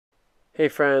Hey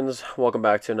friends, welcome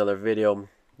back to another video.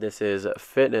 This is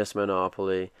Fitness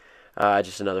Monopoly,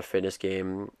 just another fitness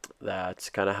game that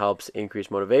kind of helps increase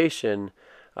motivation,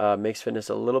 makes fitness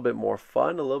a little bit more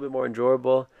fun, a little bit more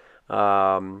enjoyable.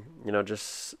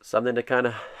 Just something to kind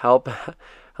of help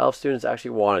students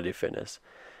actually want to do fitness.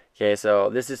 Okay, so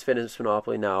this is Fitness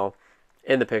Monopoly now.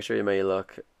 In the picture, it may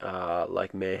look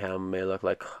like mayhem, may look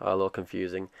like a little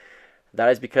confusing. That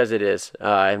is because it is.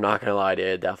 I'm not gonna lie to you,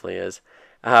 it definitely is.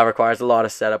 Requires a lot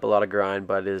of setup, a lot of grind,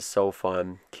 but it is so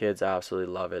fun. Kids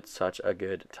absolutely love it. Such a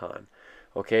good time.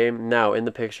 Okay, now in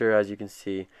the picture, as you can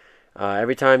see,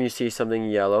 every time you see something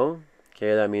yellow,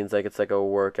 okay, that means like it's like a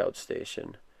workout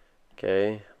station.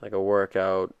 Okay, like a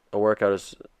workout. A workout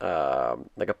is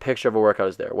like a picture of a workout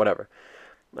is there. Whatever.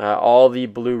 All the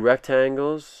blue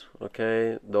rectangles,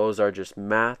 okay, those are just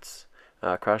mats,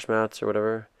 crash mats or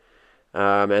whatever.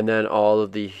 And then all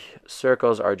of the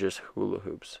circles are just hula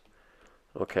hoops.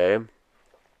 Okay.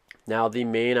 Now the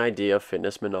main idea of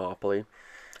Fitness Monopoly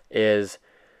is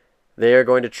they are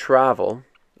going to travel.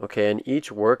 Okay, and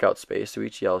each workout space, so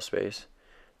each yellow space,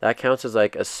 that counts as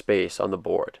like a space on the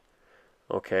board.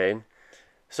 Okay.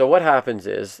 So what happens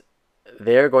is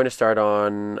they're going to start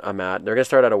on a mat. They're going to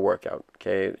start at a workout.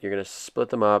 Okay, you're going to split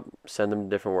them up, send them to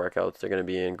different workouts. They're going to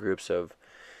be in groups of,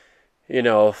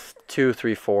 two,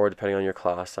 three, four, depending on your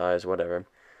class size, whatever.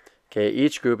 Okay,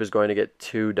 each group is going to get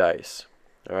 2 dice.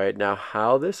 All right, now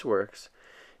how this works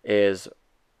is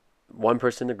one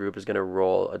person in the group is going to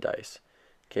roll a dice.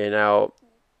 Okay, now,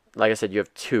 like I said, you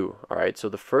have two. All right, so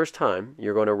the first time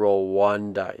you're going to roll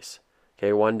 1 dice.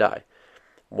 Okay, 1 die.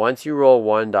 Once you roll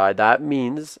 1 die, that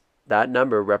means that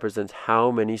number represents how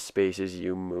many spaces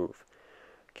you move.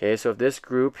 Okay, so if this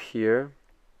group here,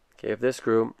 okay, if this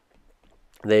group,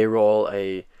 they roll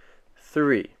a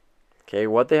 3. Okay,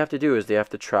 what they have to do is they have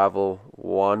to travel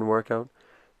 1 workout,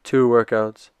 2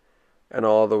 workouts, and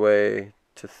all the way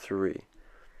to 3.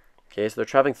 Okay, so they're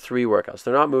traveling 3 workouts.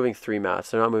 They're not moving 3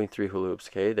 mats. They're not moving 3 hula hoops.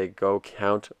 Okay, they go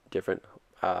count different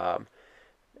um,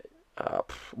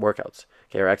 workouts.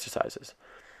 Okay, or exercises.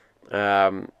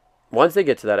 Once they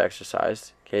get to that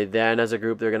exercise, okay, then as a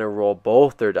group they're gonna roll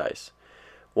both their dice.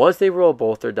 Once they roll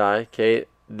both their die, okay,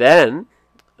 then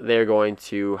they're going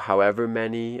to, however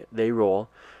many they roll,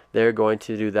 they're going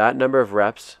to do that number of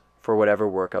reps for whatever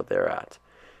workout they're at.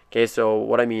 Okay, so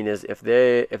what I mean is if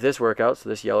this workout, so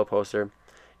this yellow poster,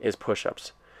 is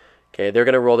push-ups, okay, they're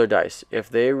gonna roll their dice. If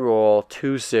they roll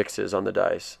 2 6s on the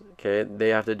dice, okay, they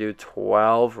have to do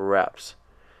 12 reps.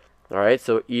 All right,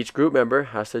 so each group member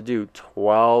has to do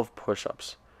 12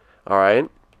 push-ups. All right.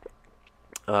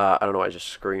 I don't know why I just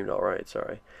screamed. All right,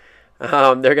 sorry.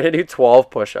 They're gonna do 12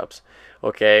 push-ups.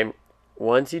 Okay.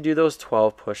 Once you do those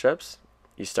 12 push-ups,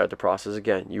 you start the process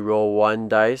again. You roll 1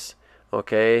 dice.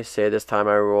 Okay. Say this time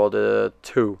I rolled a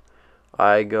 2.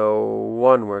 I go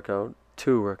 1 workout,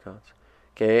 2 workouts.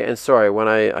 Okay. And sorry, when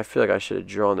I feel like I should have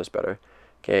drawn this better.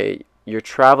 Okay. You're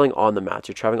traveling on the mats.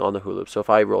 You're traveling on the hula hoop. So if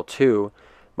I roll 2,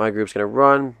 my group's gonna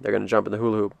run. They're gonna jump in the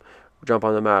hula hoop, jump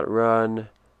on the mat, run.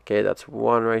 Okay. That's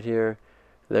 1 right here.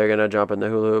 They're going to jump in the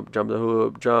hula hoop, jump the hula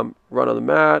hoop, jump, run on the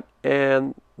mat,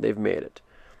 and they've made it.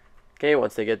 Okay,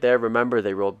 once they get there, remember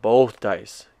they rolled both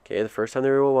dice. Okay, the first time they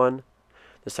roll 1,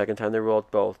 the second time they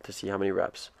rolled both to see how many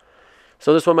reps.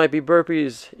 So this one might be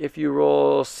burpees. If you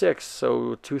roll 6,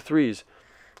 so 2 3s,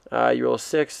 you roll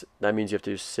 6, that means you have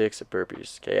to do 6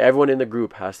 burpees. Okay, everyone in the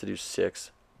group has to do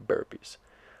 6 burpees.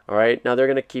 All right, now they're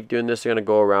going to keep doing this. They're going to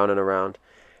go around and around.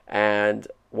 And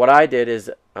what I did is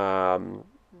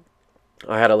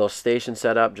I had a little station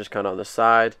set up just kind of on the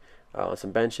side on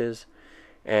some benches,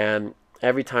 and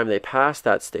every time they pass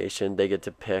that station, they get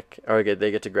to pick or they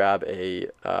get to grab a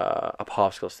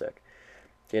popsicle stick.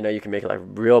 You can make it like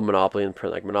real Monopoly and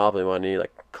print like Monopoly money,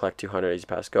 like collect 200 as you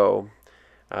pass go.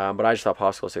 But I just thought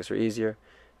popsicle sticks were easier,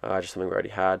 just something we already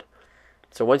had.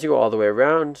 So once you go all the way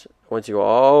around,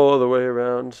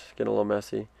 getting a little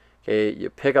messy. Okay,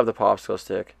 you pick up the popsicle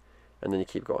stick, and then you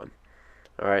keep going.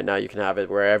 All right, now you can have it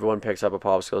where everyone picks up a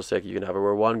popsicle stick. You can have it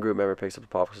where one group member picks up a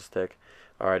popsicle stick.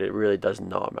 All right, it really does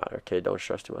not matter. Okay, don't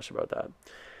stress too much about that.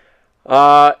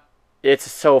 Uh,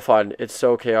 it's so fun. It's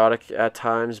so chaotic at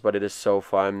times, but it is so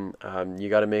fun. You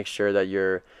got to make sure that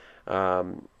you're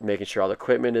making sure all the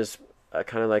equipment is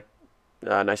kind of like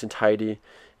nice and tidy.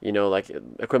 Like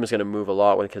equipment's gonna move a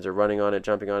lot when kids are running on it,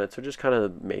 jumping on it. So just kind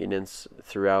of maintenance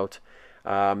throughout.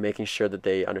 Making sure that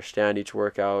they understand each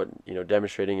workout,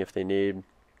 demonstrating if they need,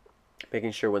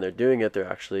 making sure when they're doing it,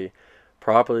 they're actually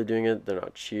properly doing it, they're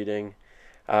not cheating.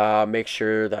 Make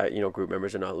sure that, group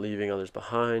members are not leaving others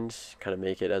behind, kind of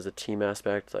make it as a team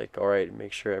aspect, like, all right,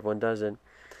 make sure everyone does it,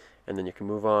 and then you can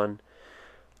move on.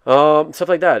 Stuff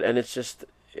like that. And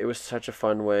it was such a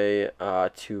fun way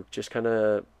to just kind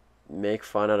of make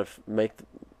fun out of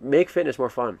make fitness more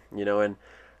fun, you know. And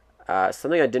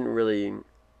something I didn't really,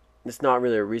 it's not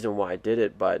really a reason why I did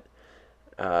it, but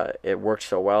it worked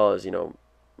so well as, you know,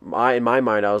 in my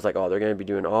mind I was like, oh, they're going to be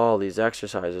doing all these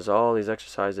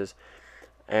exercises,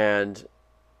 and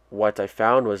what I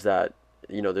found was that,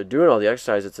 you know, they're doing all the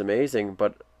exercise, it's amazing,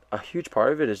 but a huge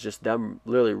part of it is just them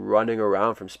literally running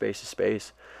around from space to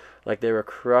space. Like they were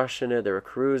crushing it, they were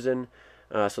cruising.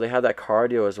 So they had that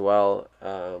cardio as well,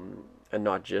 and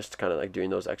not just kind of like doing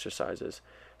those exercises.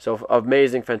 So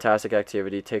amazing, fantastic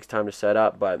activity. It takes time to set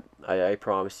up, but I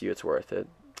promise you it's worth it.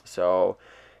 So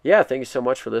yeah, thank you so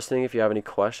much for listening. If you have any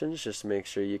questions, just make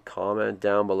sure you comment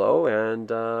down below,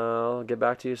 and I'll get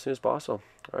back to you as soon as possible.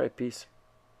 All right, peace.